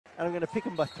and I'm going to pick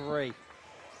them by 3.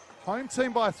 Home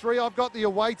team by 3. I've got the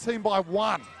away team by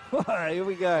 1. Here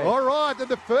we go. All right, then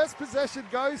the first possession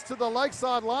goes to the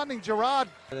Lakeside Lightning. Gerard.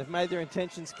 They've made their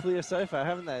intentions clear so far,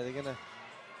 haven't they? They're going to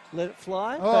let it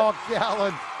fly. Oh,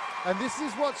 Gallen. And this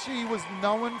is what she was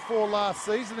known for last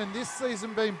season, and this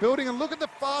season been building. And look at the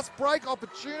fast break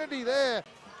opportunity there.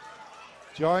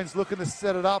 Jones looking to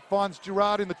set it up, finds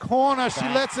Gerard in the corner. She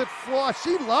lets it fly.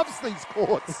 She loves these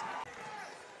courts.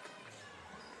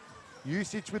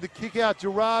 Usage with the kick out.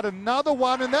 Gerard, another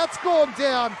one, and that's gone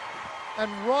down.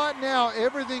 And right now,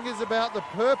 everything is about the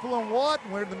purple and white,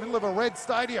 and we're in the middle of a red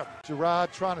stadium.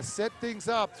 Gerard trying to set things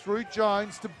up through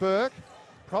Jones to Burke.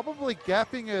 Probably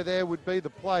gapping her there would be the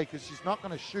play because she's not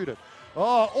going to shoot it.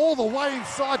 Oh, all the way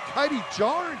inside, Katie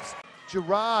Jones.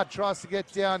 Gerard tries to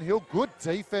get downhill. Good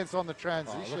defense on the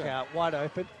transition. Oh, look out, wide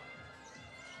open.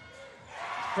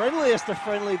 Friendliest of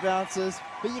friendly bounces,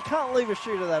 but you can't leave a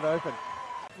shooter that open.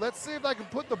 Let's see if they can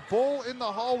put the ball in the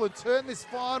hole and turn this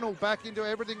final back into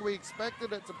everything we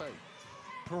expected it to be.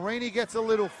 Perini gets a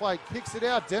little fake, kicks it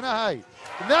out, Dennehy.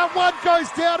 And that one goes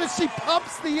down as she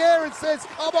pumps the air and says,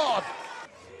 come on.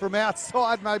 From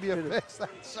outside, maybe affects that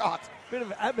shot. Bit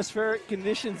of atmospheric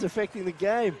conditions affecting the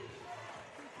game.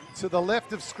 To the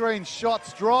left of screen,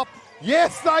 shots drop.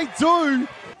 Yes, they do.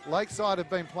 Lakeside have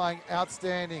been playing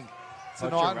outstanding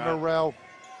tonight. Morel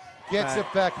gets it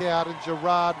back out, and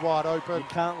Gerard wide open. You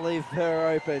can't leave her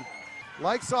open.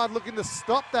 Lakeside looking to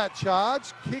stop that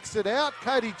charge. Kicks it out.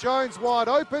 Katie Jones wide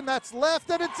open. That's left,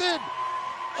 and it's in.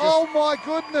 Oh, my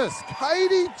goodness.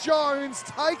 Katie Jones,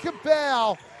 take a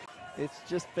bow. It's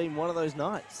just been one of those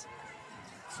nights.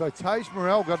 So Tage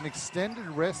Morel got an extended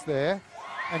rest there.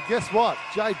 And guess what?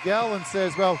 Jade Gallen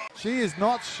says, well, she is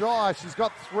not shy. She's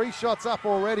got 3 shots up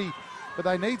already, but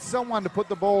they need someone to put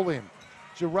the ball in.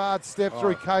 Gerard stepped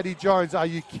through Katie Jones. Are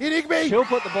you kidding me? She'll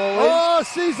put the ball in. Oh,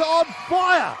 she's on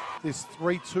fire. This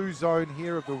 3-2 zone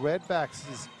here of the Redbacks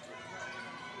is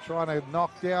trying to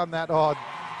knock down that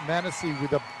Manassi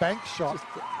with a bank shot.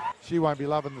 She won't be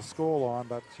loving the scoreline,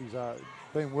 but she's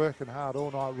been working hard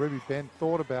all night. Ruby Ben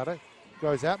thought about it.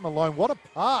 Goes out Malone. What a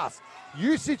pass.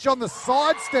 Usage on the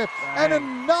sidestep. And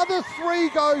another 3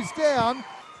 goes down.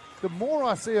 The more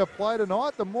I see her play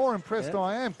tonight, the more impressed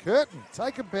I am. Curtin,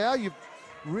 take a bow. You've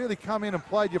really come in and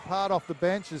played your part off the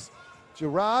bench as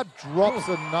Gerard drops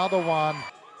another one.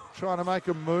 Trying to make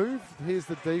a move. Here's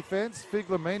the defense.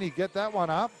 Figlamini, get that one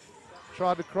up.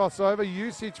 Tried to cross over.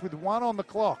 Usage with 1 on the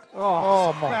clock.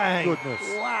 Oh my goodness.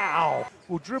 Wow.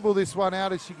 We'll dribble this one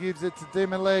out as she gives it to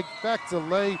Dimileg. Back to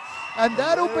Lee. And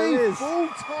that'll be full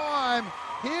time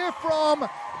here from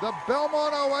the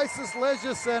Belmont Oasis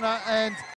Leisure Centre. And